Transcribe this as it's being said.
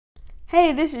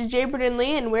Hey, this is Jaybird and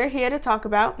Lee, and we're here to talk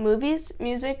about movies,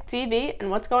 music, TV, and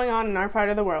what's going on in our part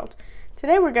of the world.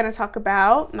 Today we're going to talk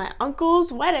about my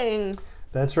uncle's wedding.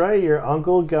 That's right, your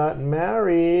uncle got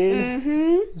married.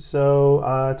 Mm-hmm.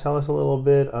 So tell us a little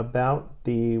bit about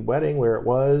the wedding, where it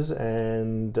was,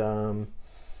 and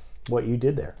what you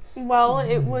did there. Well,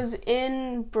 it was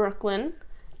in Brooklyn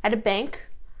at a bank.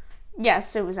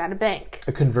 Yes, it was at a bank.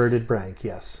 A converted bank,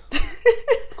 yes.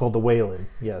 Called the Whalen,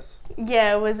 yes.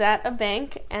 Yeah, it was at a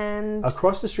bank, and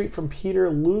across the street from Peter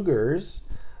Luger's,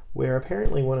 where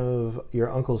apparently one of your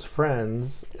uncle's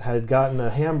friends had gotten a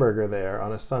hamburger there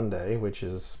on a Sunday, which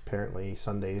is apparently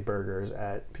Sunday burgers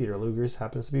at Peter Luger's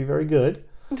happens to be very good.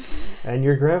 And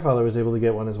your grandfather was able to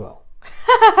get one as well.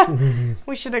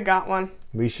 We should have got one.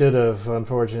 We should have.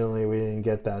 Unfortunately, we didn't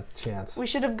get that chance. We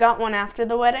should have got one after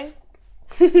the wedding.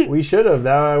 We should have.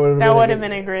 That would have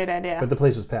been a great idea. But the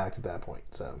place was packed at that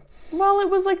point, so. Well, it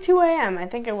was like 2 a.m. I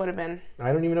think it would have been.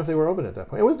 I don't even know if they were open at that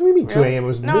point. It was, what do you mean 2 a.m.? It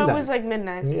was midnight. No, it was like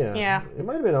midnight. Yeah. It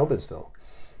might have been open still.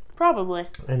 Probably.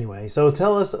 Anyway, so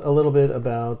tell us a little bit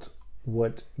about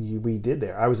what we did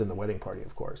there. I was in the wedding party,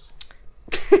 of course.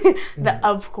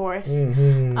 Of course.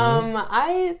 Mm-hmm.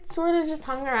 I sort of just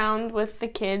hung around with the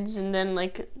kids and then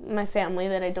like my family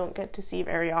that I don't get to see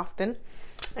very often.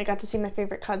 I got to see my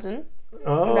favorite cousin.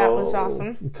 Oh, that was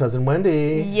awesome. Cousin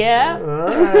Wendy. Yeah. All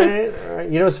right.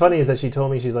 You know what's funny is that she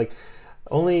told me, she's like,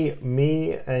 only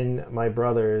me and my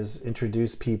brothers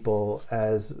introduce people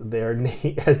as their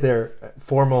name, as their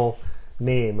formal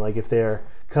name. Like if they're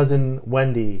Cousin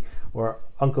Wendy or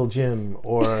Uncle Jim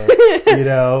or,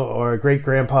 or great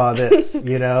grandpa this,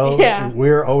 Yeah.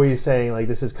 We're always saying like,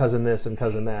 this is cousin this and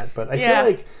cousin that. But I feel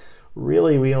like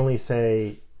really we only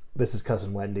say, this is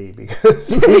Cousin Wendy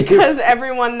because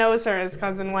everyone knows her as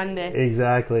Cousin Wendy.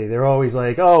 Exactly. They're always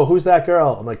like, oh, who's that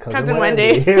girl? I'm like, Cousin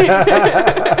Wendy.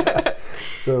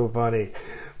 So funny.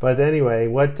 But anyway,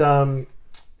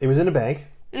 it was in a bank.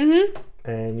 Mm-hmm.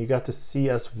 And you got to see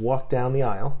us walk down the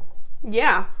aisle.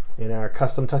 Yeah. In our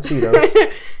custom tuxedos.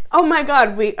 Oh my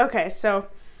God. So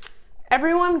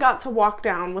everyone got to walk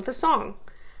down with a song.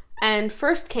 And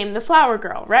first came the Flower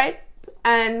Girl, right?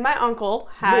 And my uncle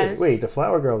has... Wait, the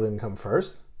flower girl didn't come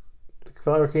first. The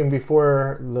flower came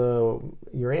before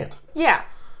your aunt. Yeah.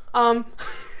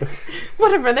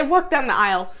 Whatever, they walked down the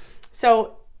aisle.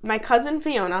 So my cousin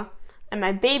Fiona and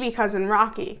my baby cousin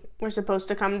Rocky were supposed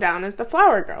to come down as the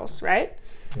flower girls, right?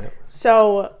 Yep.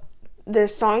 So their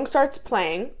song starts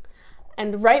playing,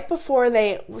 and right before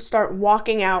they start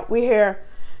walking out, we hear,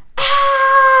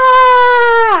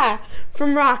 "Ah!"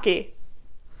 from Rocky.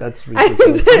 That's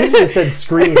ridiculous. You just said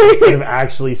scream instead of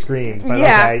actually screamed. But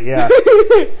yeah. Okay, yeah.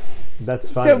 That's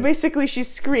funny. So basically she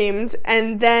screamed,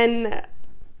 and then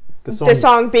the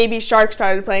song Baby Shark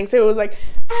started playing. So it was like,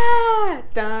 ah,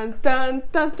 dun, dun,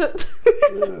 dun, dun.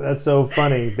 That's so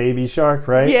funny. Baby Shark,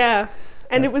 right? Yeah.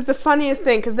 And it was the funniest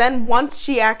thing, because then once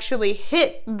she actually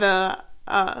hit the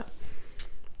floor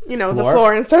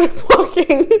and started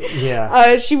walking,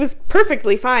 she was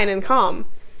perfectly fine and calm.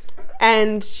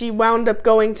 And she wound up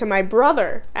going to my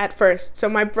brother at first. So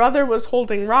my brother was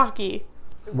holding Rocky.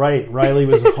 Right. Riley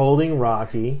was holding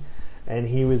Rocky. And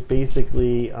he was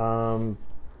basically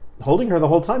holding her the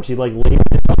whole time. She'd like lay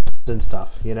and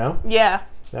stuff, Yeah.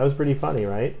 That was pretty funny,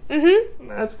 right? Mm-hmm.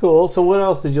 That's cool. So what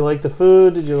else? Did you like the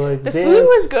food? Did you like the dance? The food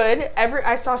was good.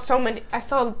 I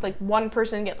saw like one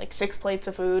person get like 6 plates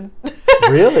of food.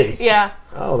 Really? Yeah.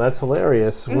 Oh, that's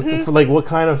hilarious. Mm-hmm. What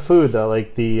kind of food though?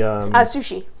 Like the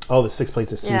sushi. Oh, the 6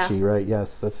 plates of sushi, right?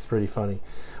 Yes, that's pretty funny.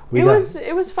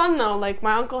 It was fun though. Like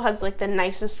my uncle has like the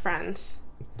nicest friends.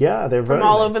 Yeah, they're very from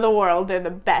all nice. over the world. They're the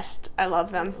best. I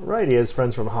love them. Right, he has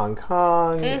friends from Hong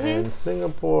Kong and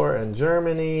Singapore and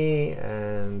Germany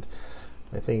and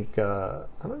I think I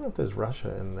don't know if there's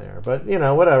Russia in there, but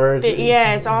whatever.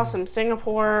 Yeah, it's awesome.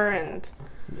 Singapore and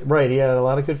right. He had a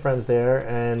lot of good friends there,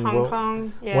 and Hong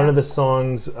Kong. Yeah. One of the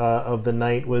songs of the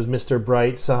night was "Mr.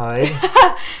 Brightside."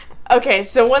 Okay,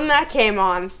 so when that came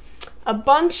on, a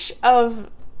bunch of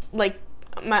like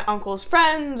my uncle's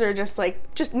friends or just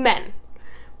men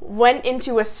went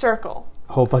into a circle.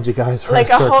 A whole bunch of guys were like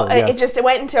in a circle. Yes. It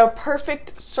went into a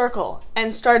perfect circle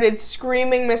and started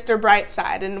screaming Mr.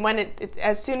 Brightside. And when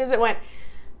as soon as it went,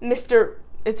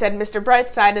 it said Mr.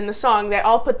 Brightside in the song, they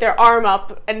all put their arm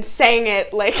up and sang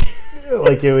it like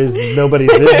like it was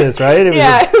nobody's business, right?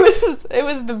 It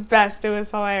was the best. It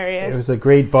was hilarious. It was a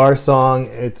great bar song.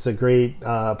 It's a great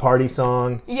party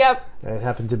song. Yep. It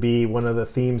happened to be one of the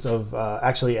themes of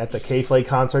actually at the K-Flay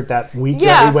concert that week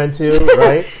that we went to,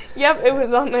 right? Yep, it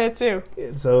was on there too.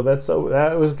 So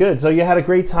that was good. So you had a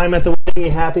great time at the wedding.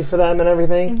 You happy for them and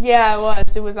everything? Yeah, it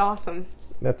was. It was awesome.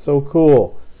 That's so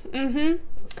cool.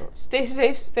 Stay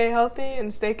safe, stay healthy,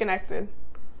 and stay connected.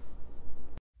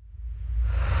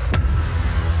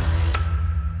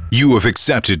 You have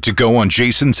accepted to go on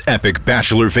Jason's epic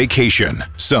bachelor vacation.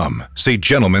 Some say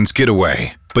gentleman's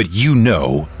getaway, but you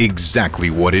know exactly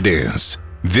what it is.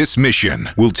 This mission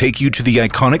will take you to the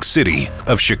iconic city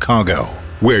of Chicago,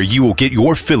 where you will get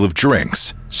your fill of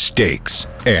drinks, steaks,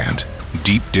 and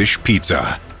deep dish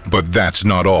pizza. But that's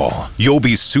not all. You'll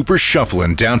be super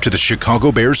shuffling down to the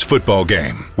Chicago Bears football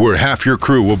game, where half your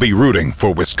crew will be rooting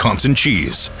for Wisconsin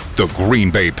Cheese, the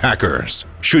Green Bay Packers.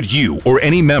 Should you or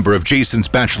any member of Jason's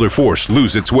bachelor force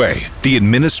lose its way, the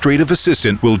administrative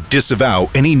assistant will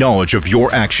disavow any knowledge of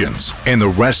your actions, and the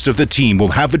rest of the team will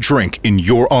have a drink in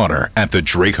your honor at the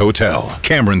Drake Hotel,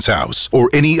 Cameron's house, or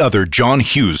any other John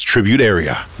Hughes tribute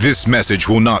area. This message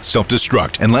will not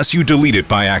self-destruct unless you delete it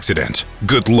by accident.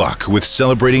 Good luck with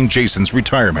celebrating Jason's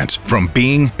retirement from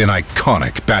being an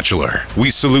iconic bachelor.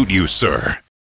 We salute you, sir.